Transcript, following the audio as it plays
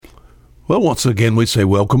Well, once again, we'd say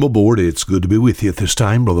welcome aboard. It's good to be with you at this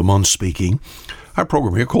time. Brother Munn speaking. Our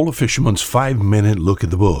program here called A Fisherman's 5-Minute Look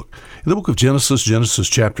at the Book. In the book of Genesis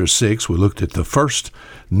chapter 6, we looked at the first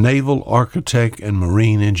naval architect and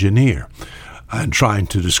marine engineer. And trying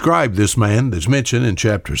to describe this man that's mentioned in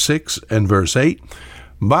chapter 6 and verse 8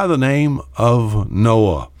 by the name of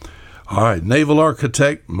Noah. All right, naval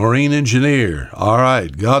architect, marine engineer. All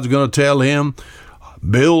right, God's going to tell him,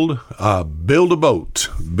 build a boat.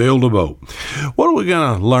 Build a boat. What are we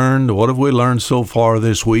going to learn? What have we learned so far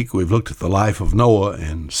this week? We've looked at the life of Noah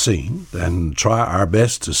and seen and try our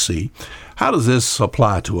best to see, how does this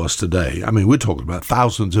apply to us today? I mean, we're talking about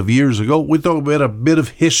thousands of years ago. We're talking about a bit of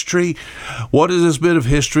history. What is this bit of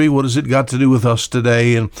history? What has it got to do with us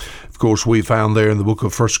today? And of course, we found there in the book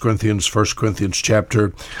of 1 Corinthians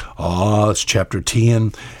chapter, it's chapter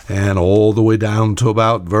 10, and all the way down to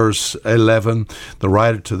about verse 11, the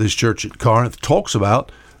writer to this church at Corinth talks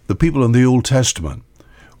about the people in the Old Testament.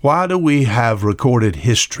 Why do we have recorded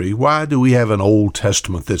history? Why do we have an Old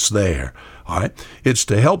Testament that's there? All right, it's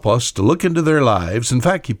to help us to look into their lives. In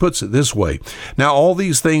fact, he puts it this way. Now, all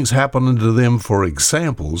these things happen unto them for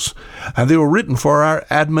examples, and they were written for our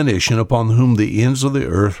admonition, upon whom the ends of the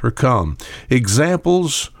earth are come.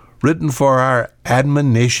 Examples written for our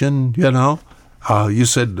admonition, you know. You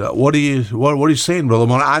said, what are you saying, Brother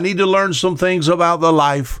Mon? I need to learn some things about the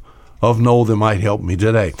life of Noah that might help me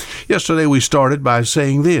today. Yesterday we started by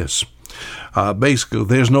saying this. Basically,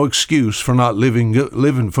 there's no excuse for not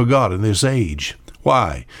living for God in this age.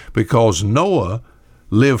 Why? Because Noah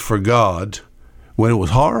lived for God when it was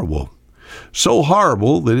horrible. So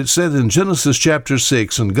horrible that it said in Genesis chapter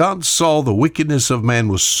 6, and God saw the wickedness of man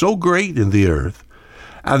was so great in the earth,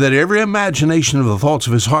 and that every imagination of the thoughts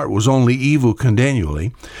of his heart was only evil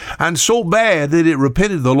continually, and so bad that it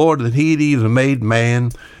repented the Lord that he had even made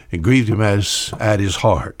man and grieved him at his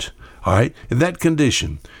heart. All right? In that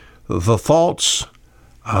condition, the thoughts,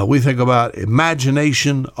 we think about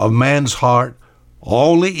imagination of man's heart,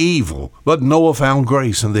 only evil, but Noah found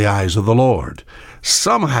grace in the eyes of the Lord.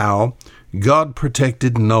 Somehow, God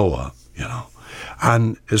protected Noah, you know.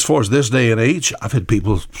 And as far as this day and age, I've had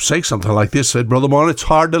people say something like this, said, Brother Mon, it's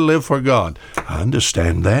hard to live for God. I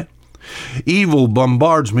understand that. Evil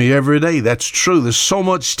bombards me every day. That's true. There's so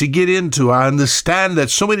much to get into. I understand that,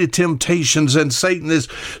 so many temptations, and Satan is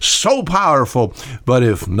so powerful. But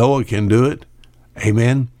if Noah can do it,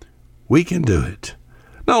 amen, we can do it.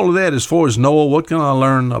 Not only that, as far as Noah, what can I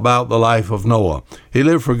learn about the life of Noah? He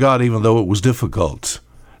lived for God even though it was difficult.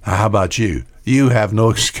 Now, how about you? You have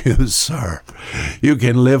no excuse, sir. You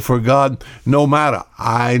can live for God no matter.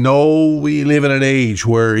 I know we live in an age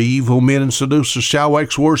where evil men and seducers shall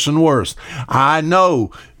wax worse and worse. I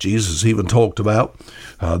know Jesus even talked about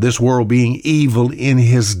this world being evil in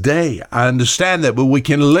his day. I understand that, but we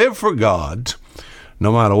can live for God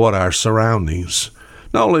no matter what our surroundings.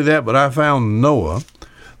 Not only that, but I found Noah.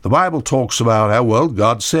 The Bible talks about how, well,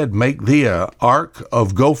 God said, make thee an ark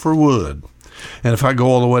of gopher wood. And if I go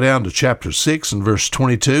all the way down to chapter 6 and verse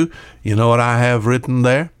 22, you know what I have written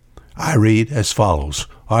there? I read as follows.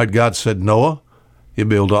 All right, God said, Noah, you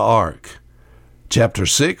build an ark. Chapter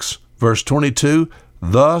 6, verse 22,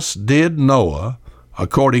 thus did Noah,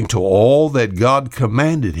 according to all that God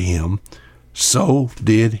commanded him, so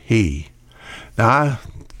did he. Now,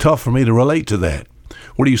 tough for me to relate to that.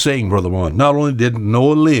 What are you saying, Brother Mon? Not only did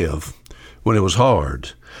Noah live when it was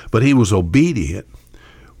hard, but he was obedient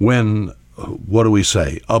when, what do we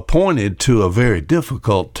say, appointed to a very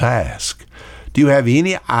difficult task. Do you have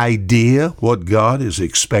any idea what God is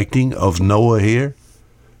expecting of Noah here?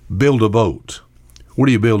 Build a boat. What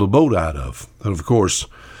do you build a boat out of? And of course,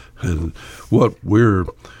 what we're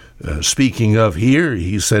speaking of here,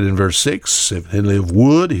 he said in verse 6, if they live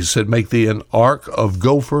wood, he said, make thee an ark of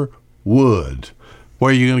gopher wood. Where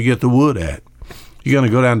are you going to get the wood at? You're going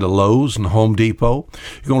to go down to Lowe's and Home Depot.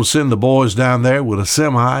 You're going to send the boys down there with a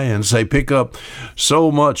semi and say, pick up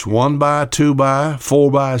so much 1x, 2x,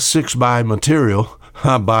 4x, 6x material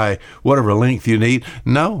by whatever length you need.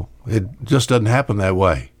 No, it just doesn't happen that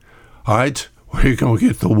way. All right? Where are you going to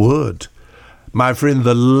get the wood? My friend,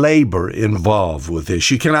 the labor involved with this.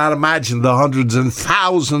 You cannot imagine the hundreds and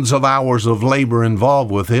thousands of hours of labor involved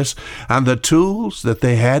with this and the tools that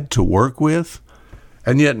they had to work with.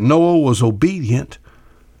 And yet Noah was obedient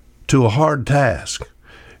to a hard task.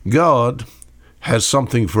 God has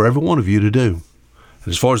something for every one of you to do.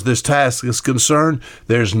 As far as this task is concerned,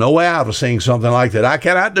 there's no way out of saying something like that. I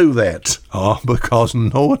cannot do that. Because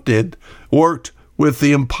Noah worked with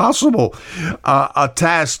the impossible. A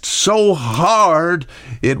task so hard,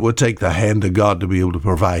 it would take the hand of God to be able to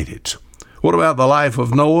provide it. What about the life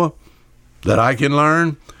of Noah that I can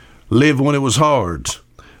learn? lived when it was hard,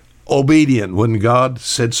 obedient when God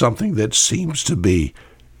said something that seems to be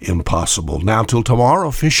impossible. Now till tomorrow,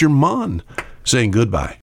 Fisherman saying goodbye.